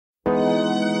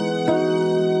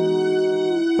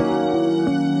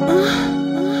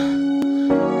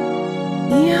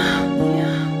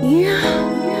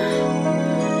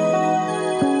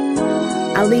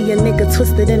me a nigga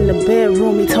twisted in the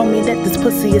bedroom. He told me that this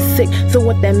pussy is sick. So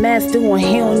what that mask doing?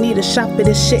 He don't need a shot for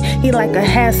this shit. He like a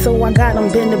hassle, I got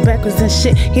him bending backwards and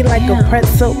shit. He like a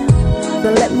pretzel.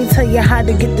 But let me tell you how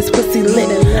to get this pussy lit.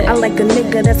 I like a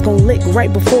nigga that's gon' lick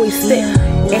right before he stick.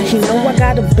 And he know I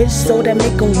got a bitch, so that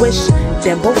make him wish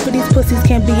that both of these pussies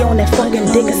can't be on that fucking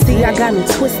dick. And see, I got him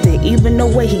twisted, even the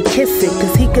way he kiss it,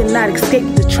 cause he could not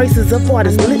escape the traces of all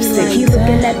this lipstick. He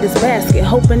looking at this basket,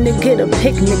 hoping to get a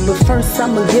picnic. But first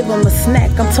I'ma give him a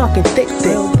snack, I'm talking thick.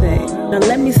 Now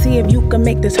let me see if you can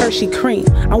make this Hershey cream.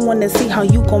 I wanna see how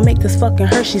you gon' make this fucking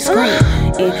Hershey scream.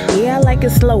 And yeah, I like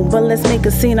it slow, but let's make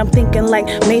a scene. I'm thinking like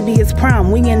maybe it's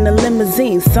prom, we in the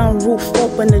limousine. Sunroof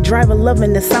open, the driver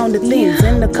loving the sound of things.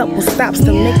 And a couple stops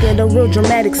to make it a real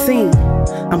dramatic scene.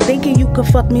 I'm thinking you could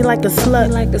fuck me like a slut,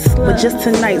 but just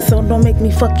tonight, so don't make me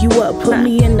fuck you up. Put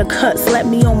me in the cut, slap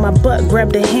me on my butt,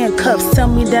 grab the handcuffs, tell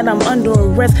me that I'm under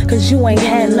arrest, cause you ain't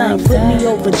had none. Flip me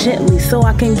over gently, so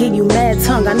I can give you mad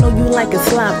tongue. I know you like it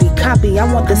sloppy, copy,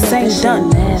 I want the same done.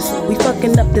 We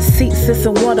fucking up the seats, it's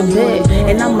a water bed,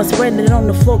 and I'ma spread it on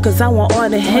the floor, cause I want all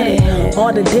the head,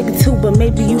 all the dick too, but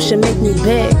maybe you should make me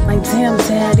beg. Like damn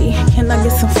daddy, can I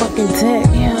get some fucking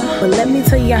dick? But let me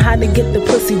tell you how to get the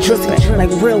pussy dripping, like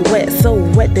real wet, so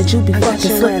wet that you be fucking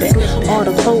slipping. All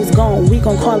the clothes gone, we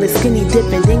gon' call it skinny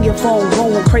dipping. Then your phone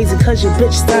going crazy cause your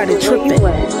bitch started tripping.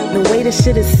 The way this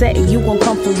shit is set, you gon'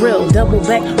 come for real. Double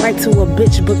back right to a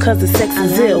bitch because the sex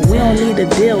is ill. We don't need a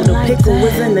deal, the pickle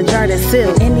was in the jar that's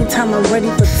sealed. Anytime I'm ready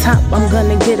for top, I'm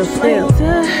gonna get a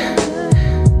fill.